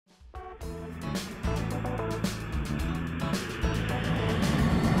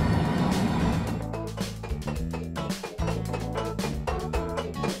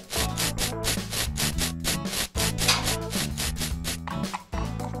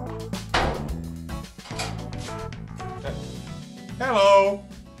Hello!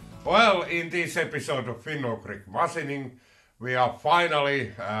 Well, in this episode of Finishging machining, we are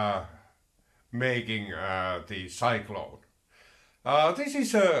finally making the cyclone. This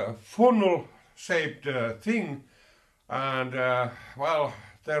is a funnel-shaped thing, and well,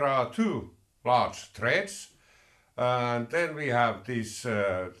 there are two large threads, and then we have this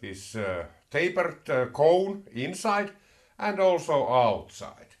tapered cone inside and also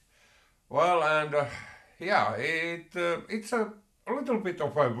outside. Well, and yeah, it's a little bit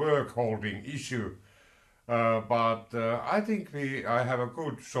of a work holding issue, but I think I have a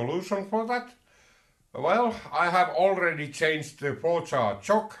good solution for that. Well, I have already changed the 4-jar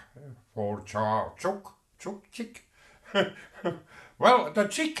chock, 4-jar chock chick. Well, the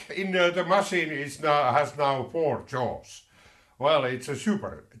chick in the machine has now 4 jaws. Well, it's a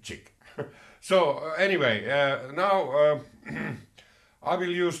super chick. So anyway, now I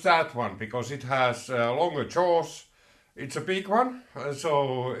will use that one because it has longer jaws. It's a big one,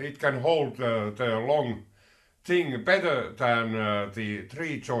 so it can hold the long thing better than the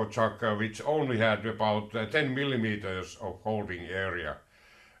 3-jaw chuck, which only had about 10 millimeters of holding area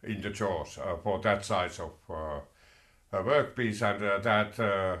in the jaws for that size of a workpiece, and that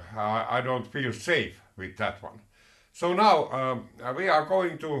I don't feel safe with that one. So now we are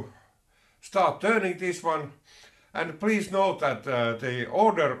going to start turning this one. And please note that the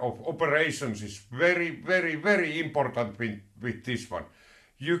order of operations is very important with this one.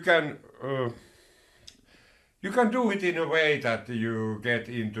 You can do it in a way that you get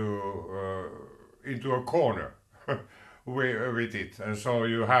into a corner with it, so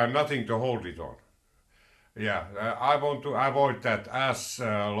you have nothing to hold it on. Yeah, I want to avoid that as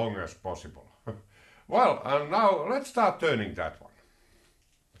long as possible. Well, and now let's start turning that one.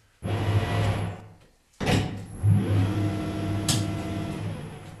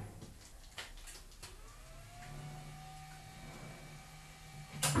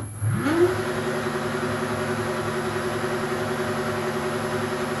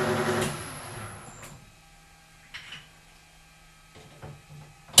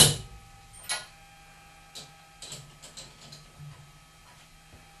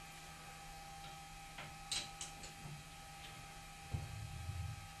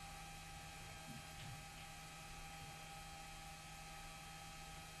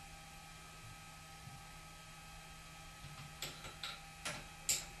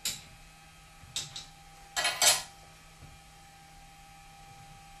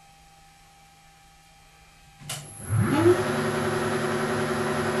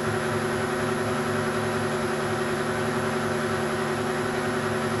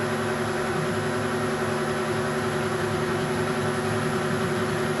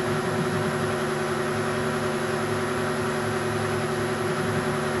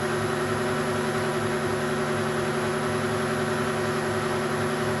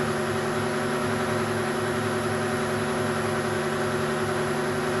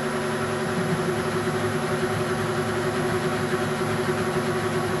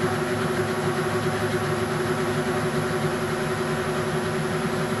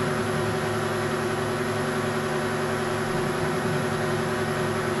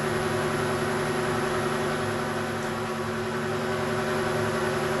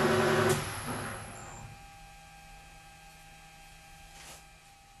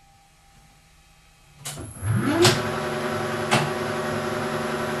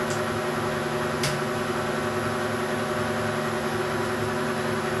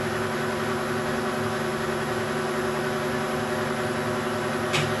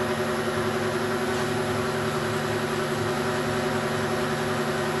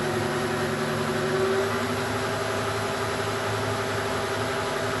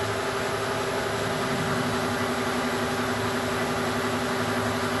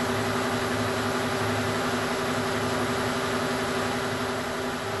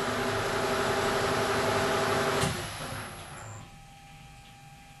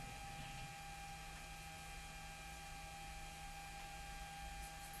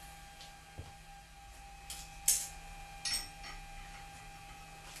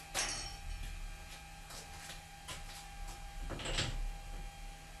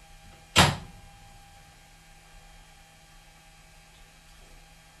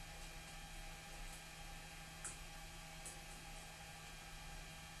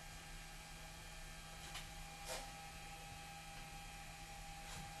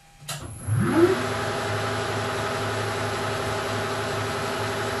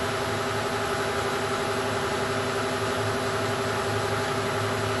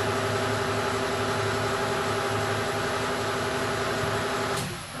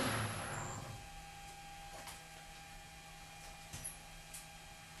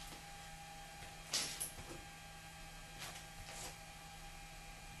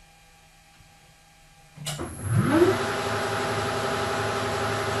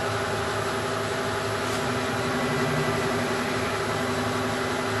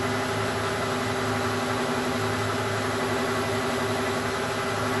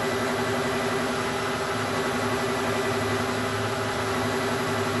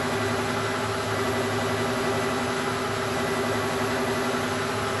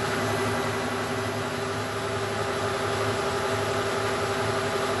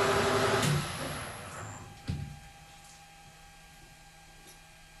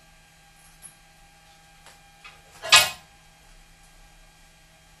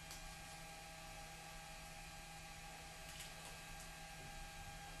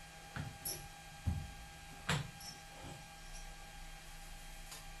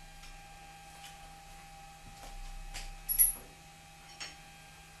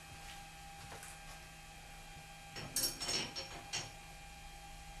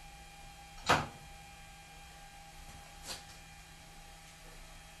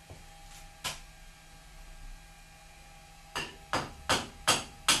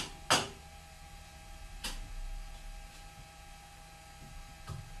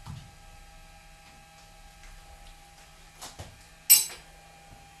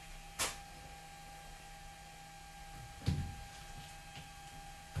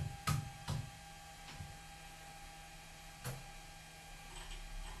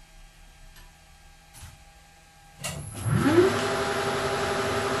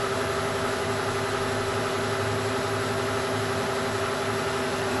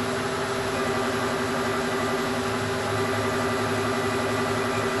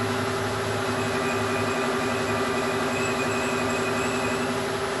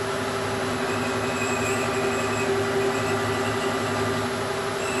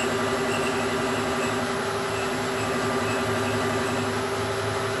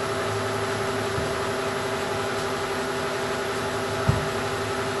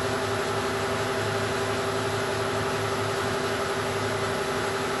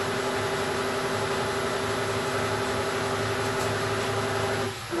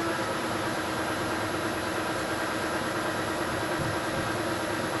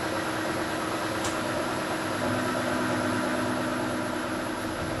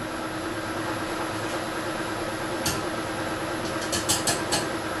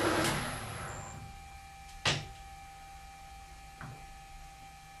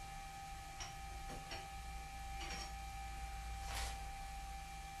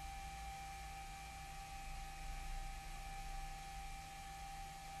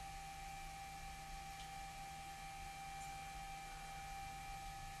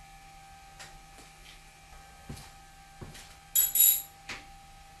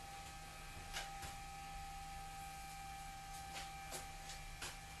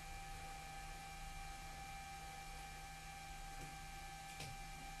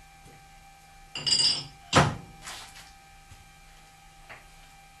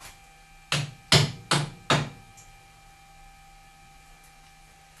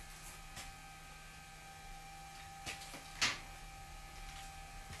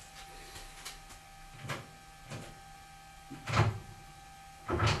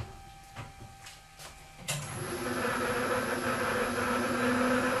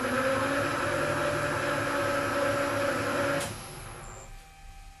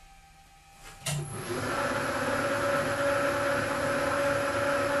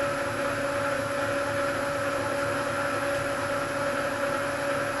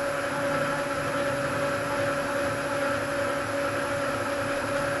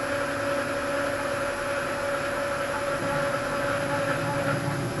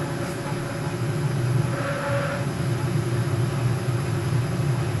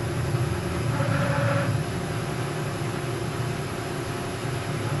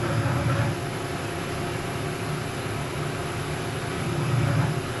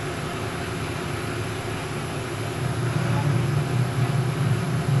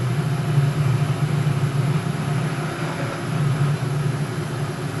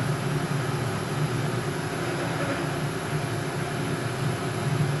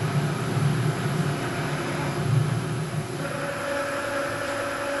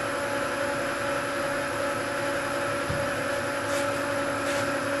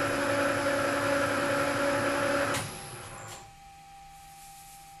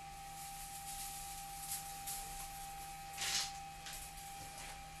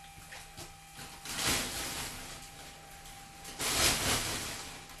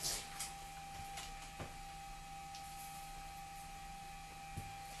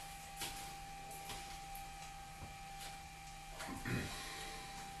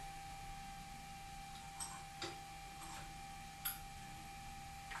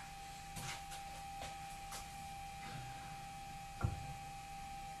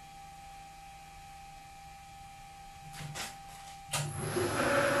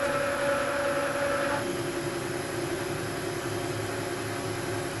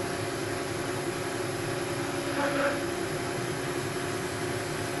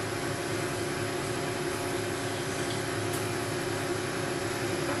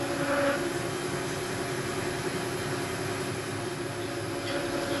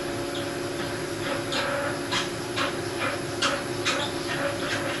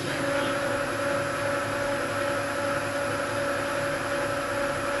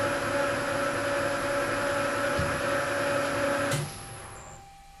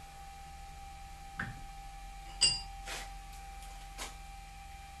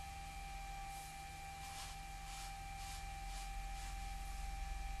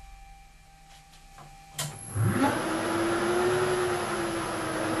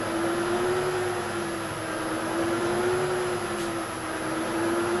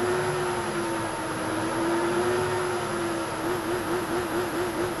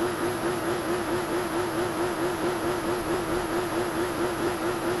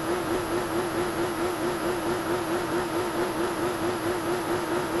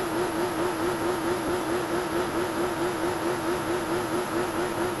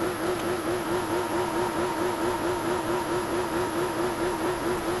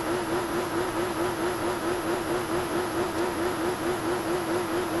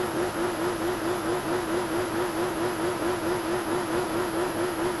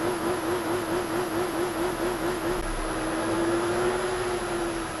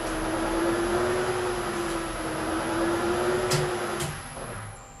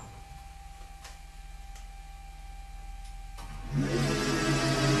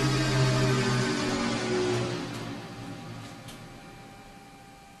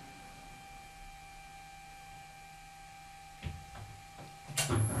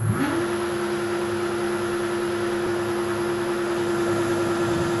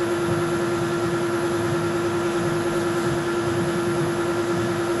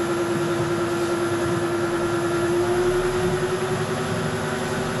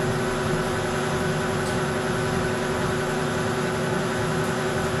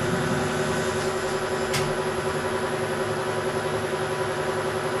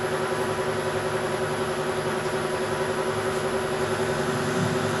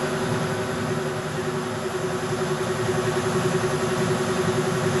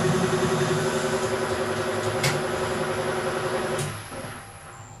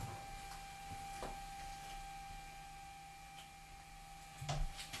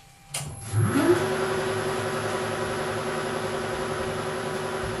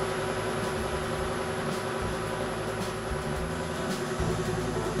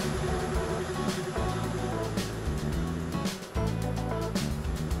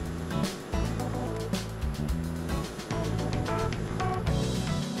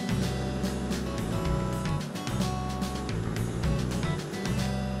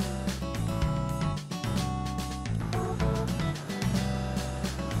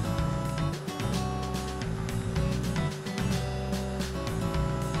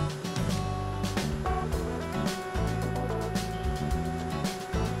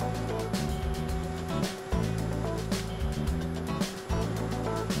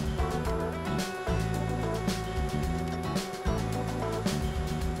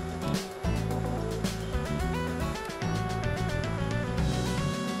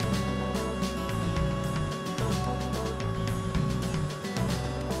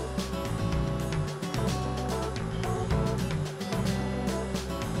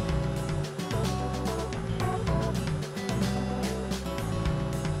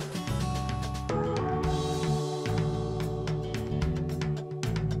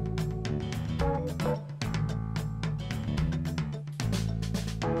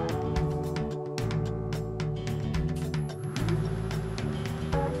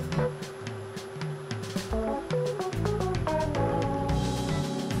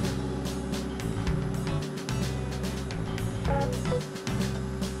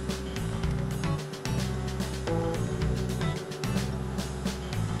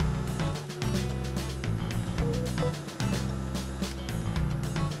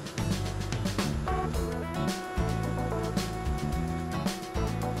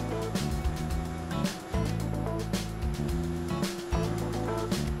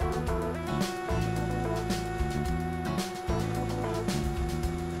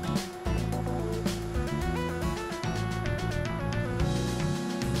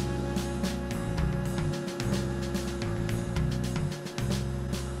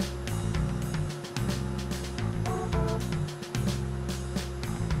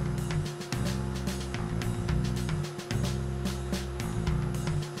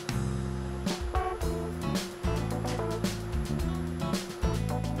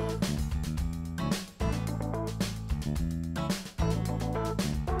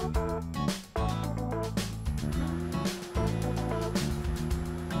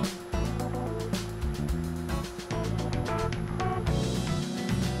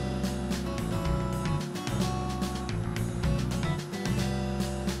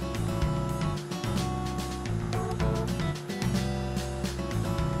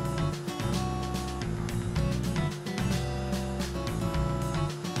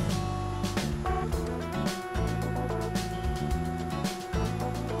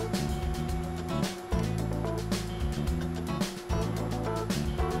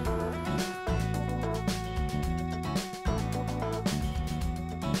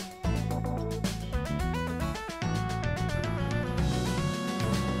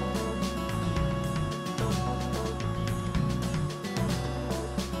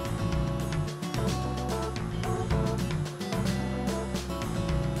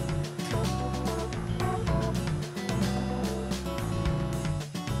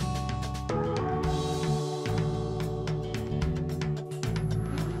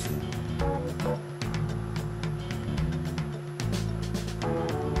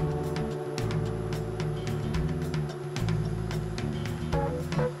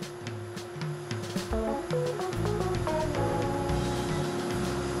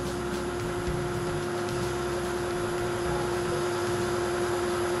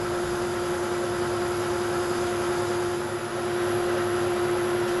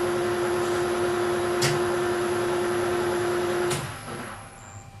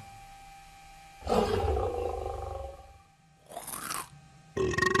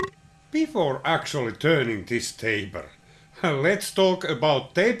 Before actually turning this taper, let's talk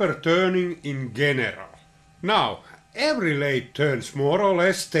about taper turning in general. Now, every lathe turns more or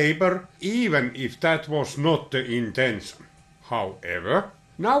less taper, even if that was not the intention. However,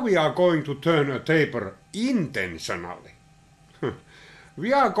 now we are going to turn a taper intentionally.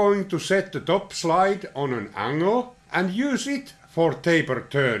 We are going to set the top slide on an angle and use it for taper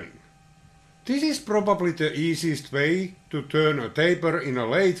turning. This is probably the easiest way to turn a taper in a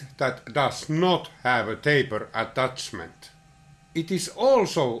lathe that does not have a taper attachment. It is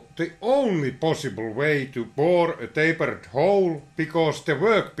also the only possible way to bore a tapered hole because the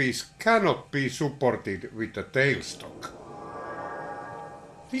workpiece cannot be supported with a tailstock.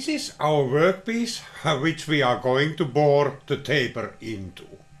 This is our workpiece which we are going to bore the taper into.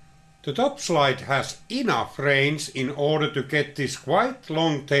 The top slide has enough range in order to get this quite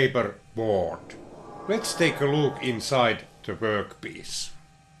long taper bored. Let's take a look inside the workpiece.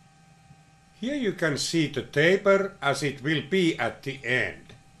 Here you can see the taper as it will be at the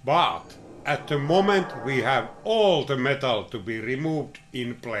end, but at the moment we have all the metal to be removed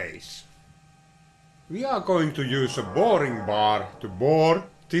in place. We are going to use a boring bar to bore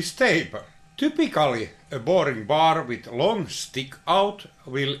this taper. Typically, a boring bar with long stick out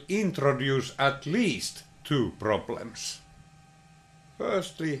will introduce at least two problems.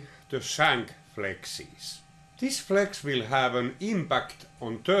 Firstly, the shank flexes. This flex will have an impact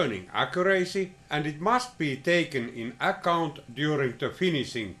on turning accuracy and it must be taken in account during the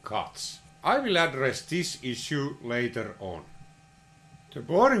finishing cuts. I will address this issue later on. The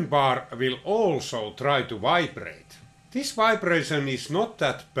boring bar will also try to vibrate. This vibration is not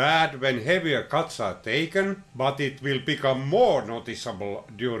that bad when heavier cuts are taken, but it will become more noticeable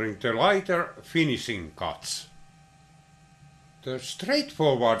during the lighter finishing cuts. The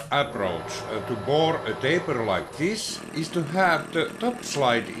straightforward approach to bore a taper like this is to have the top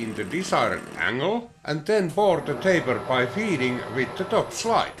slide in the desired angle and then bore the taper by feeding with the top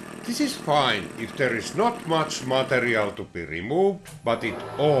slide. This is fine if there is not much material to be removed, but it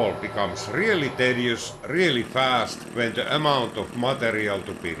all becomes really tedious really fast when the amount of material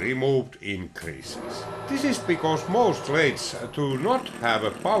to be removed increases. This is because most lathes do not have a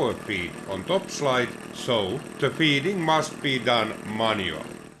power feed on top slide, so the feeding must be done manually.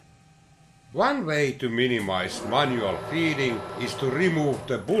 One way to minimize manual feeding is to remove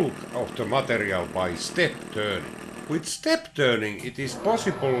the bulk of the material by step turning. With step turning it is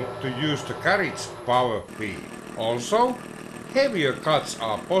possible to use the carriage power feed. Also, heavier cuts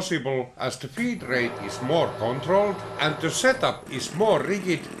are possible as the feed rate is more controlled and the setup is more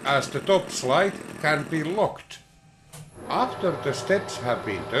rigid as the top slide can be locked. After the steps have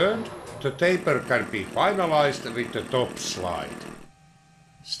been turned, the taper can be finalized with the top slide.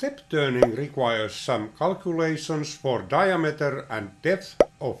 Step turning requires some calculations for diameter and depth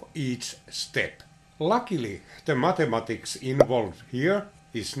of each step. Luckily, the mathematics involved here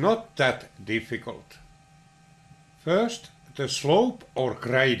is not that difficult. First, the slope or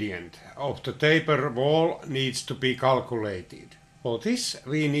gradient of the taper wall needs to be calculated. For this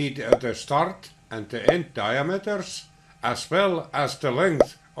we need the start and the end diameters as well as the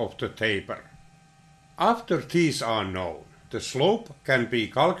length of the taper. After these are known, the slope can be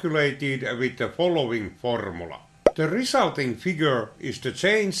calculated with the following formula. The resulting figure is the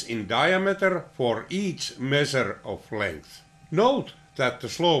change in diameter for each measure of length. Note that the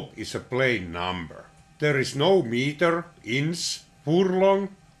slope is a plain number. There is no meter, inch, furlong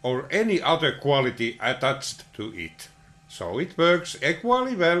or any other quality attached to it. So it works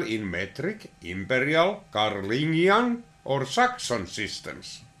equally well in metric, imperial, Carolingian or Saxon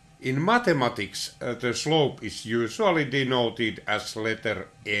systems. In mathematics, the slope is usually denoted as letter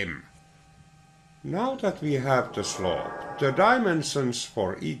M. Now that we have the slope, the dimensions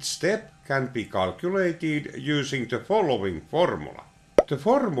for each step can be calculated using the following formula. The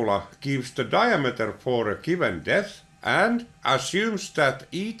formula gives the diameter for a given depth and assumes that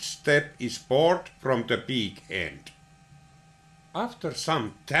each step is bored from the peak end. After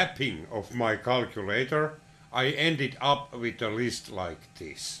some tapping of my calculator, I ended up with a list like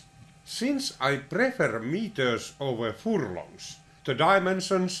this. Since I prefer meters over furlongs, the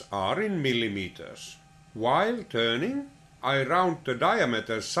dimensions are in millimeters. While turning, I round the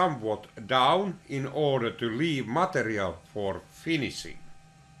diameter somewhat down in order to leave material for finishing.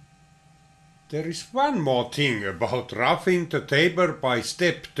 There is one more thing about roughing the taper by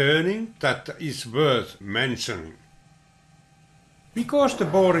step turning that is worth mentioning. Because the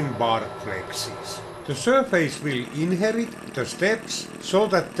boring bar flexes, the surface will inherit the steps so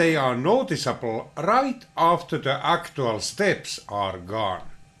that they are noticeable right after the actual steps are gone.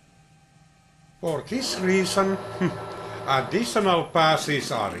 For this reason, additional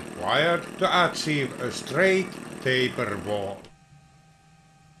passes are required to achieve a straight taper wall.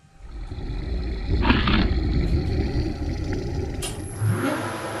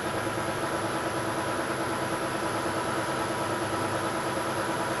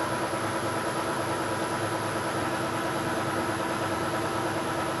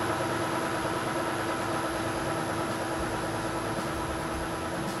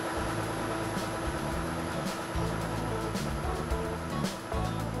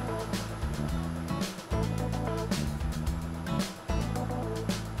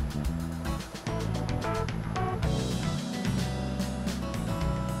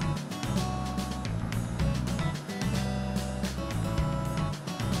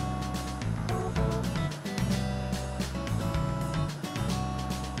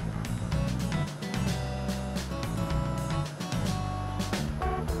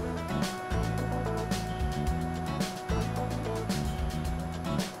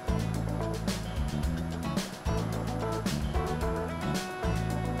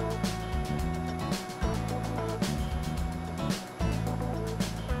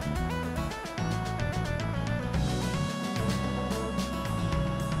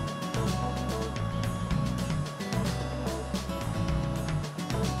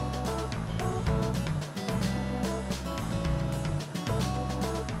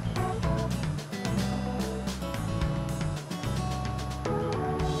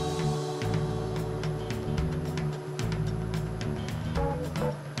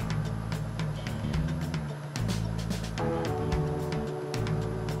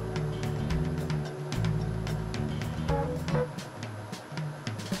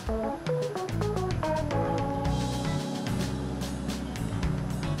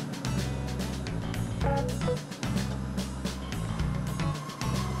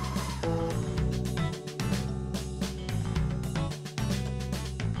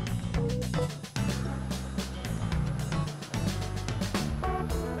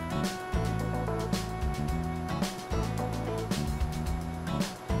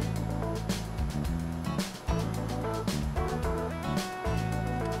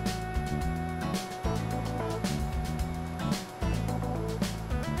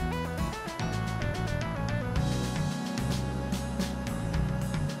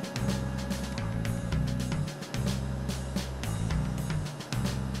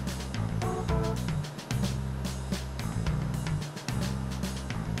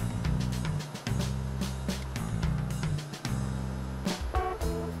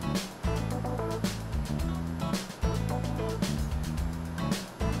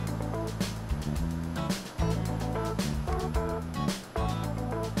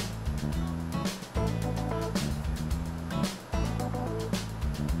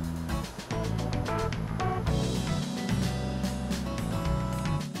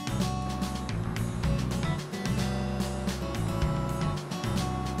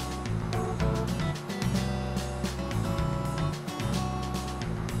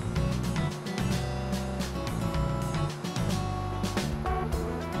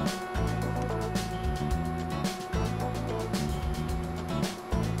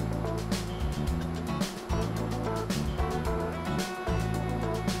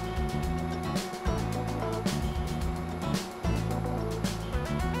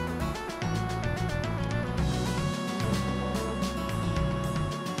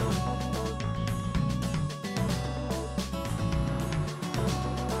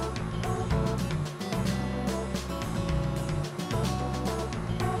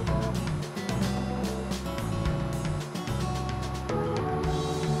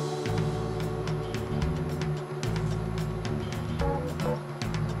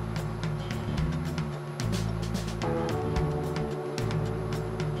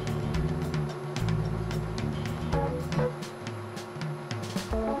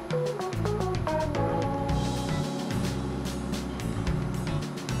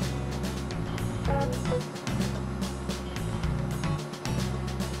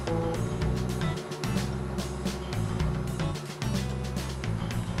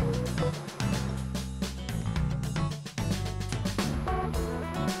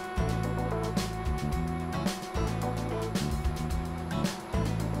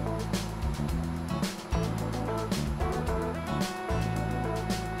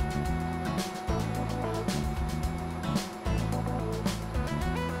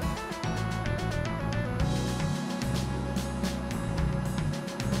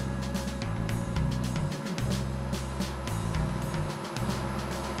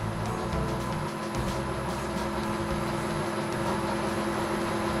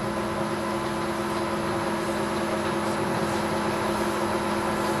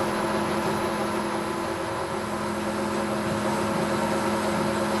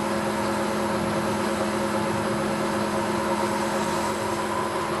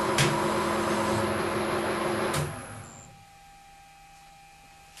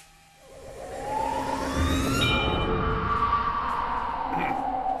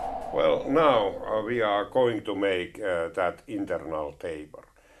 now we are going to make that internal taper.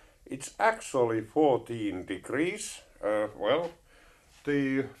 It's actually 14 degrees. Well,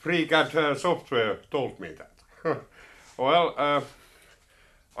 the FreeCAD software told me that. Well,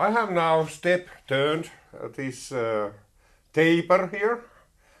 I have now step turned this taper here.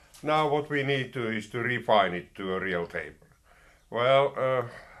 Now what we need to is to refine it to a real taper. Well,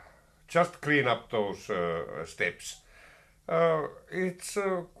 just clean up those steps. It's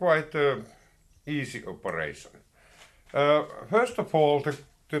quite an easy operation. First of all,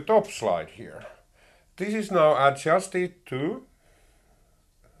 the top slide here. This is now adjusted to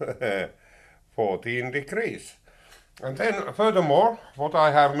 14 degrees. And then furthermore, what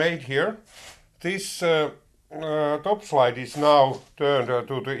I have made here, this top slide is now turned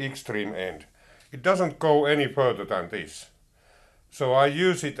to the extreme end. It doesn't go any further than this. So I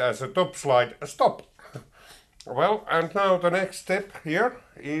use it as a top slide stop. Well, and now the next step here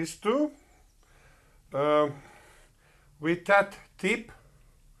is to, with that tip,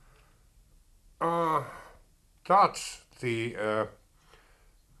 touch the,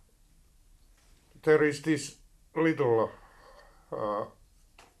 there is this little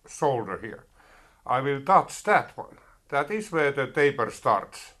shoulder here. I will touch that one. That is where the taper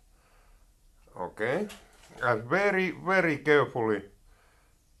starts. Okay, and very, very carefully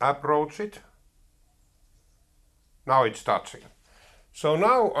approach it. Now it's touching. So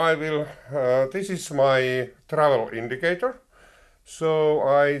now I will, this is my travel indicator, so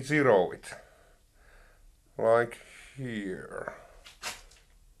I zero it, like here.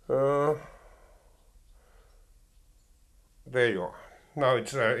 There you are. Now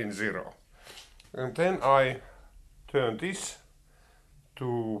it's in zero. And then I turn this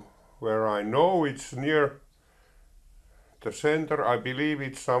to where I know it's near the center. I believe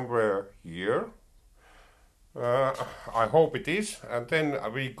it's somewhere here. I hope it is. And then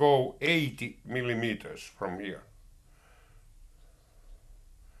we go 80 millimeters from here.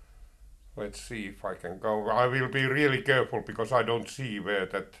 Let's see if I can go. I will be really careful because I don't see where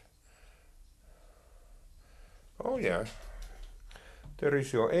that... Oh yeah. There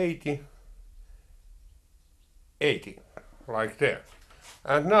is your 80, like there.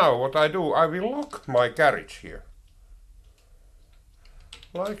 And now what I do, I will lock my carriage here,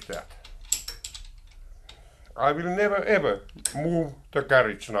 like that. I will never ever move the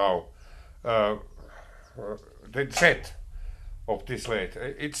carriage now, the set of this lathe.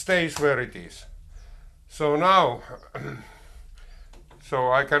 It stays where it is. So now,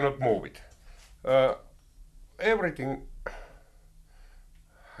 so I cannot move it. Everything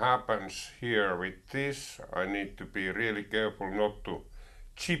happens here with this. I need to be really careful not to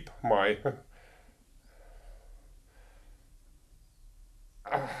chip my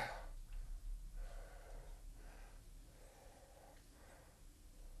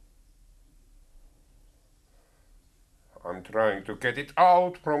I'm trying to get it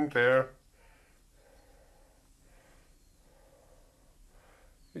out from there.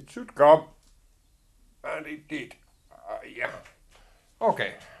 It should come, and it did. Yeah.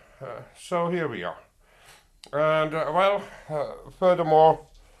 Okay, so here we are. And well, furthermore,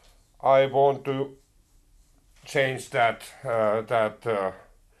 I want to change that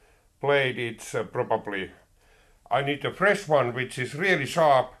blade. It's probably, I need a fresh one which is really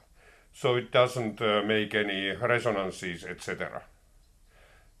sharp, so it doesn't make any resonances, etc.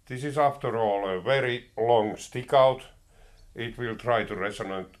 This is after all a very long stick out. It will try to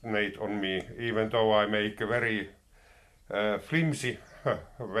resonate on me, even though I make a very flimsy,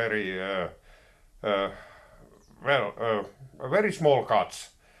 very very small cuts.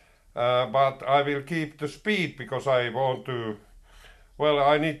 But I will keep the speed because I want to, well,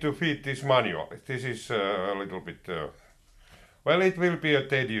 I need to feed this manually. This is a little bit, well, it will be a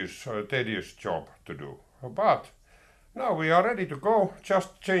tedious job to do. But now we are ready to go.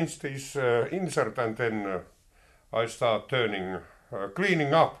 Just change this insert and then I start turning,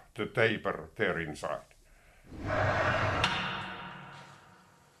 cleaning up the taper there inside.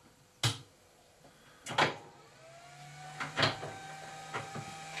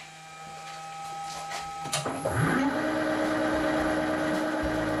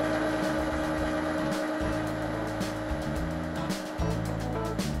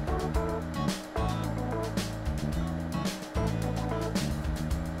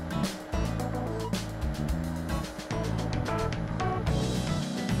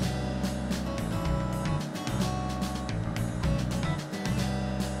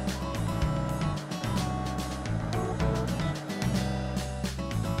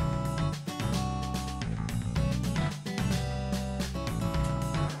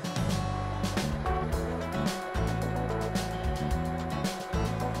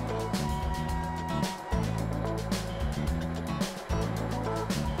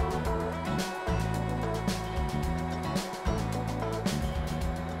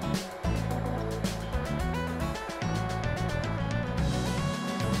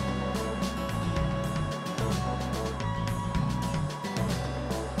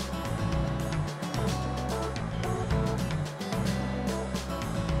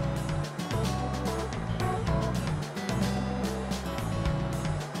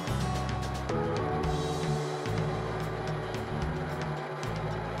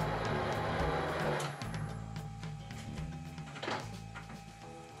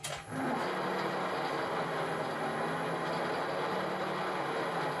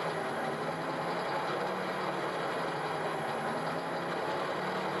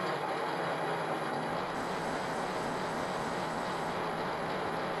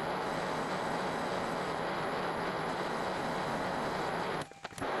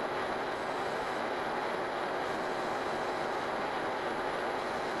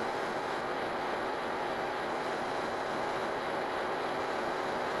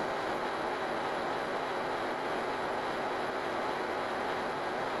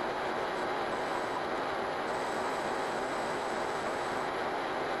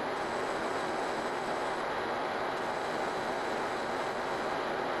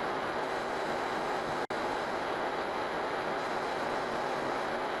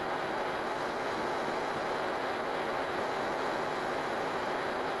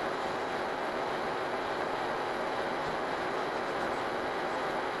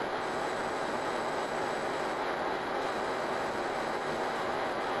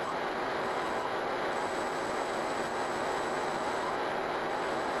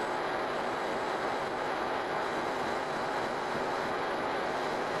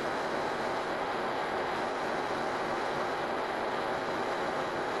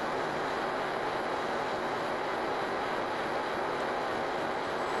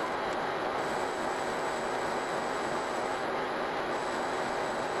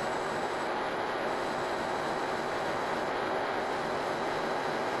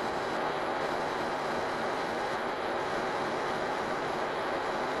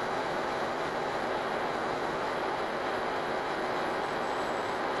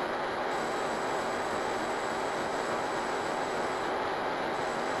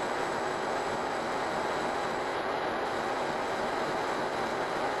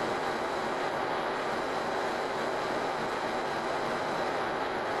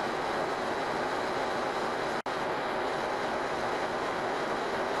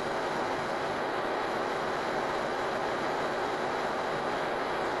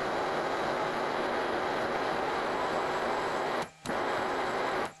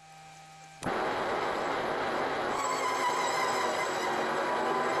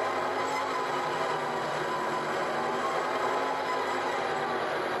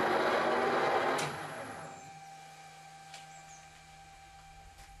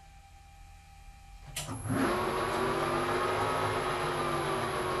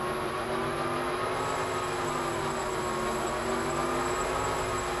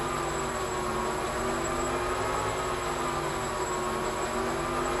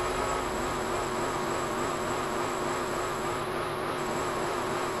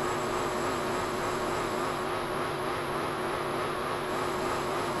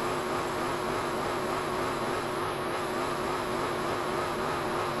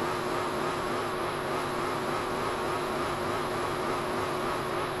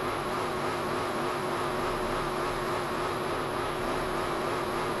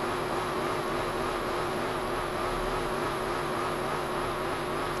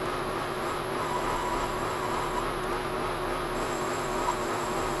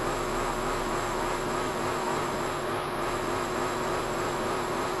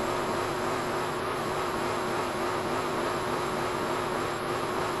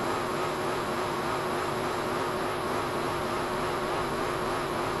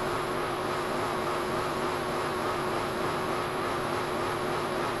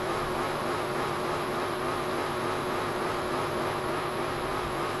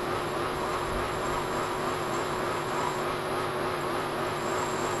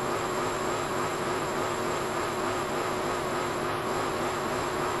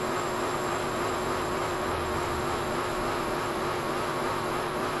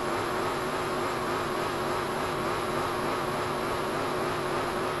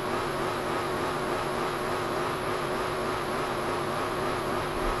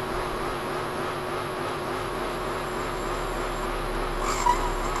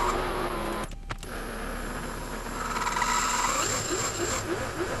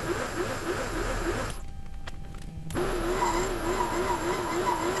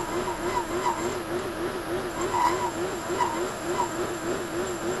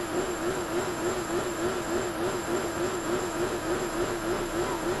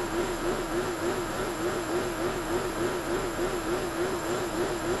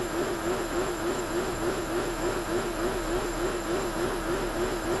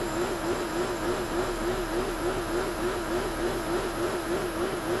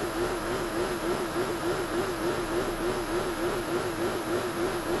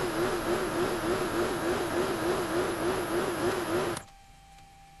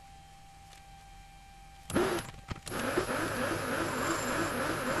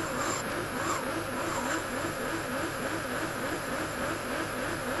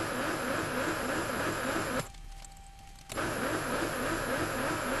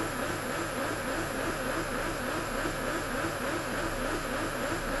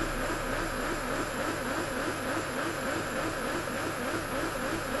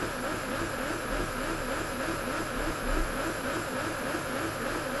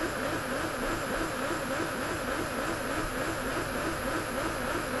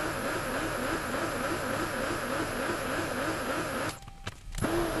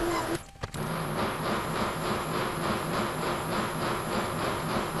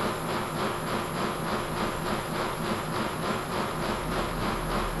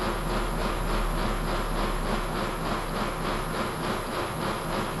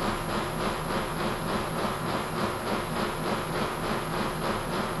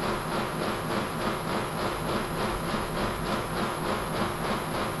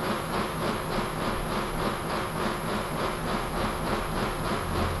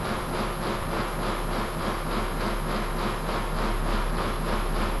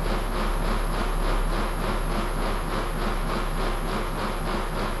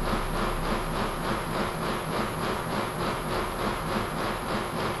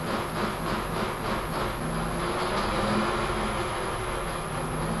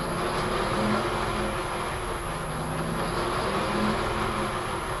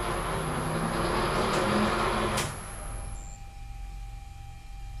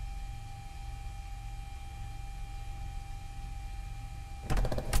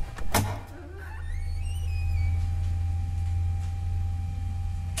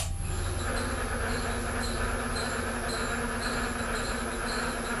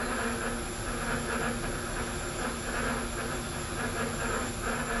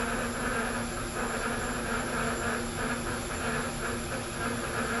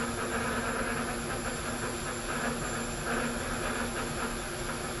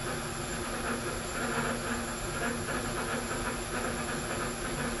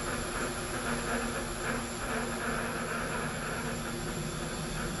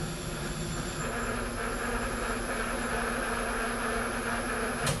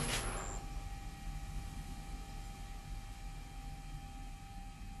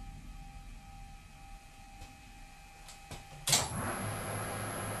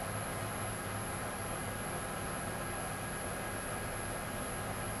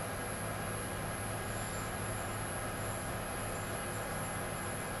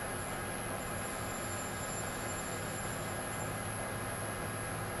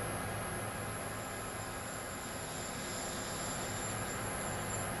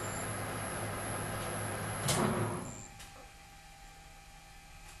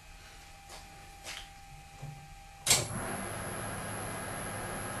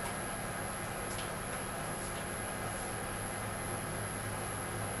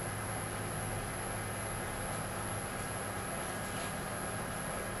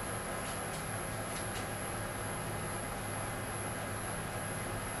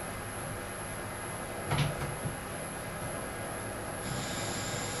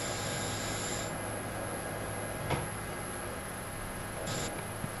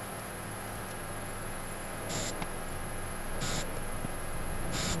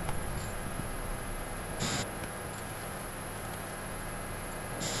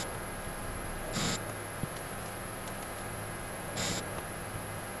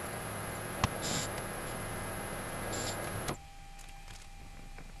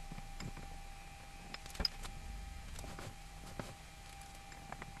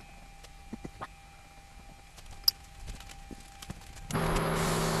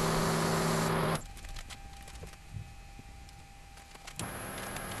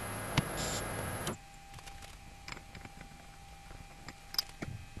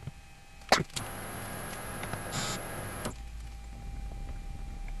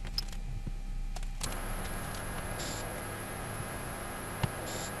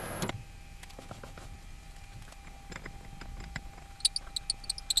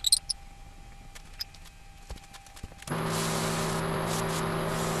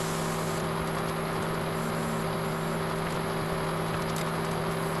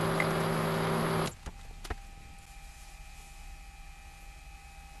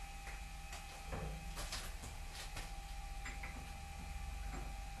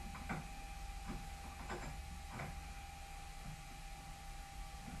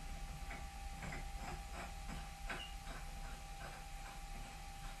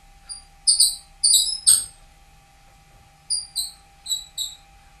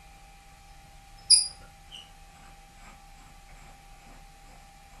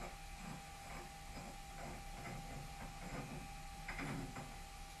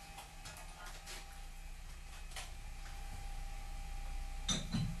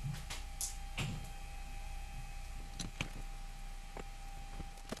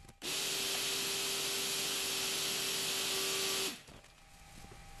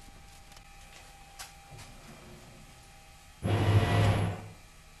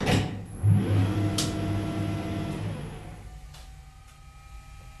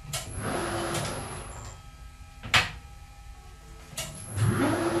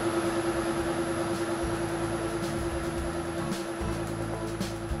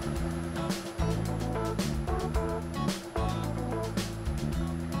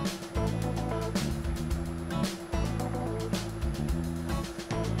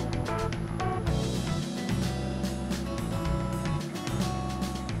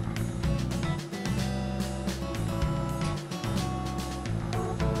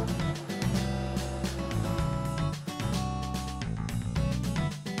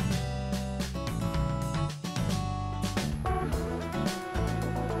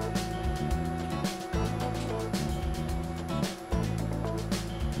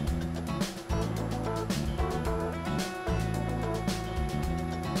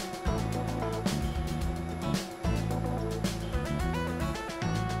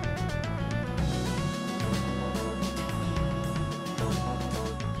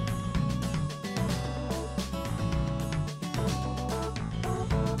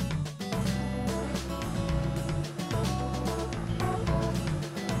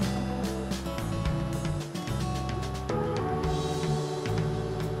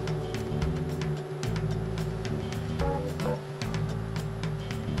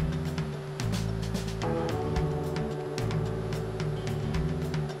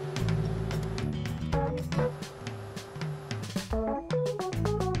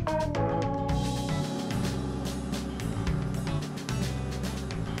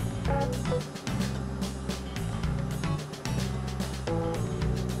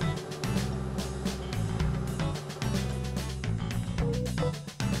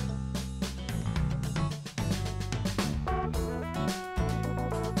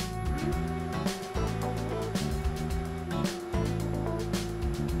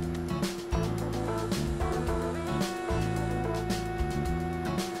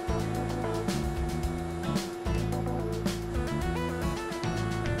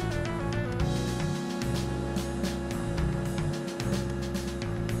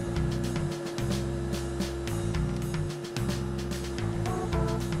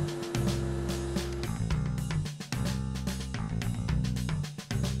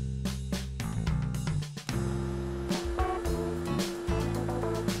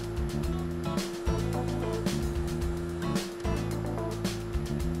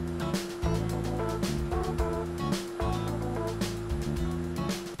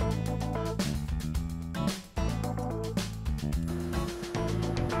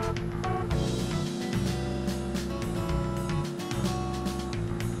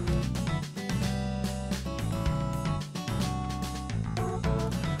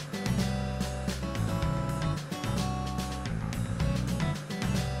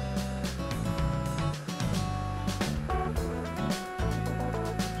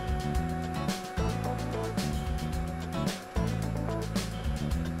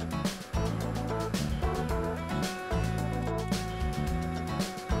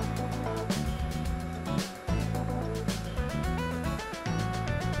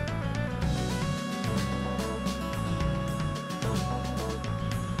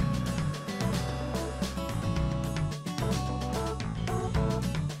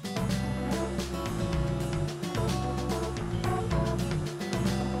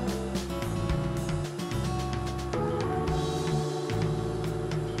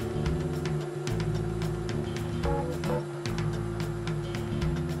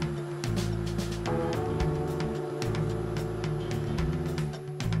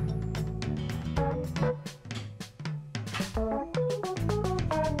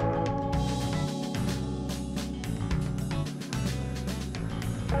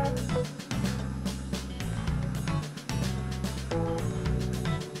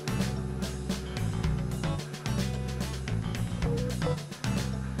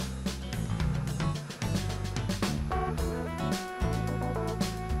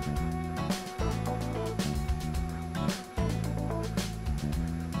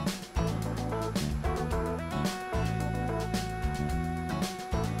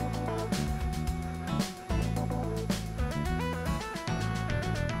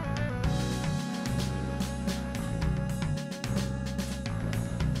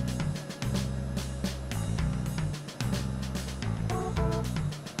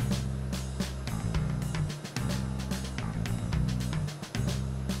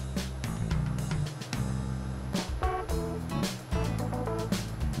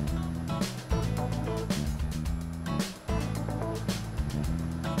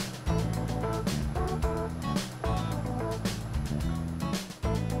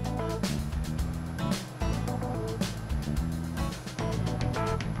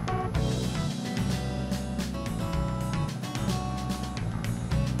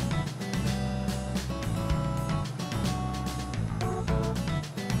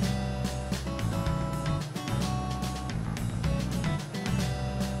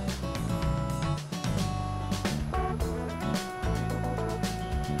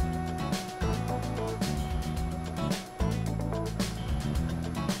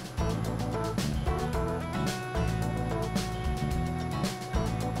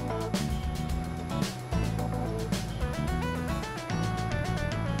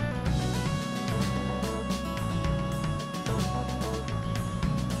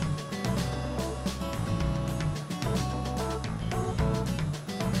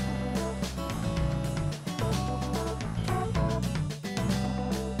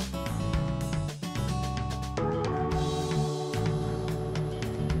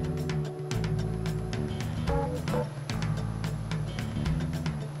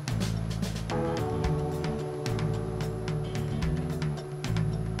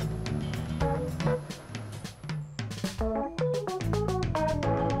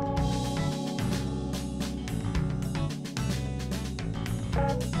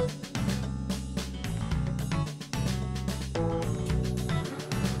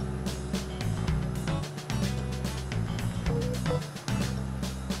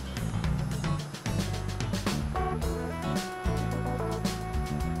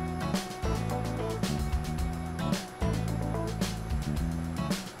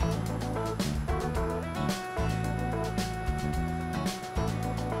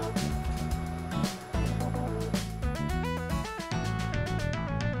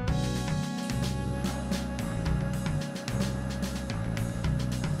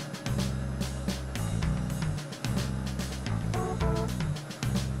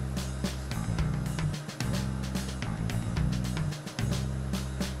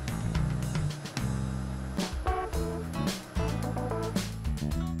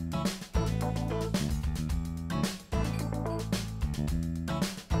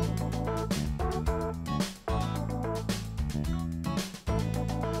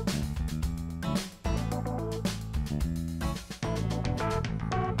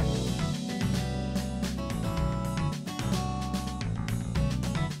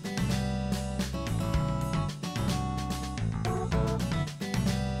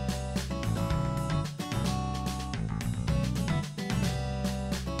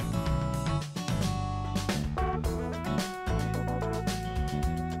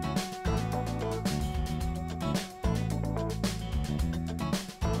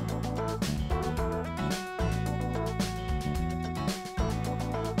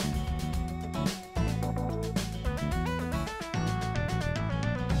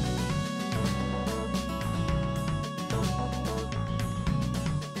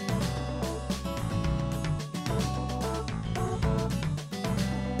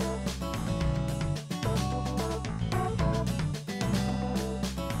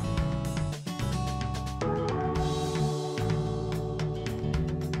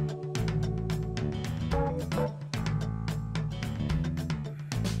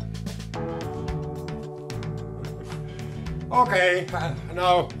 Okay,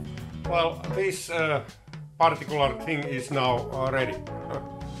 now, well, this particular thing is now ready.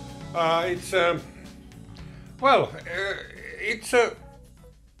 It's well, it's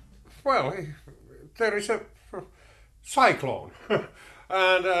well, there is a cyclone,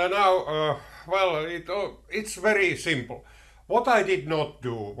 and now, well, it's very simple. What I did not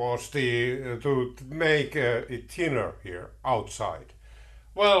do was to make it thinner here outside.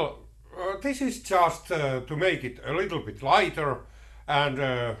 Well, this is just to make it a little bit lighter, and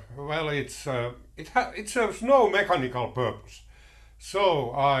well, it serves no mechanical purpose.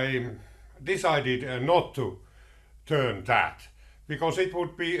 So I decided not to turn that, because it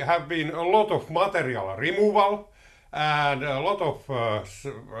would have been a lot of material removal and a lot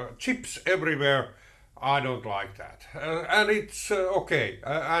of chips everywhere. I don't like that, and it's okay.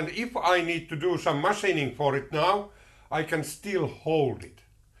 And if I need to do some machining for it now, I can still hold it.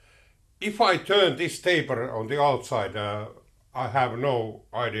 If I turn this taper on the outside, I have no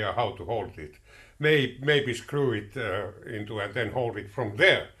idea how to hold it. Maybe screw it into and then hold it from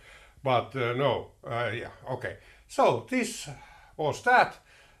there. But no, yeah, okay. So this was that,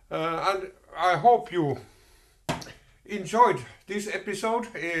 and I hope you enjoyed this episode,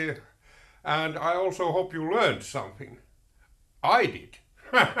 and I also hope you learned something. I did.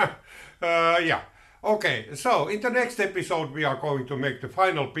 Yeah. Okay, so in the next episode we are going to make the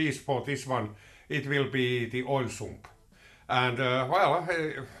final piece for this one. It will be the oil sump. And well,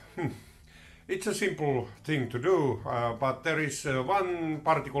 it's a simple thing to do, but there is one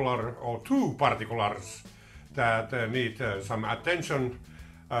particular or two particulars that need some attention.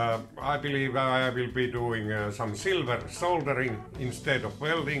 I believe I will be doing some silver soldering instead of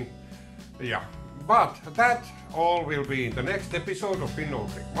welding. Yeah, but that all will be in the next episode of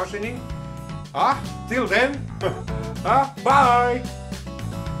Finishging Machining. Till then, bye!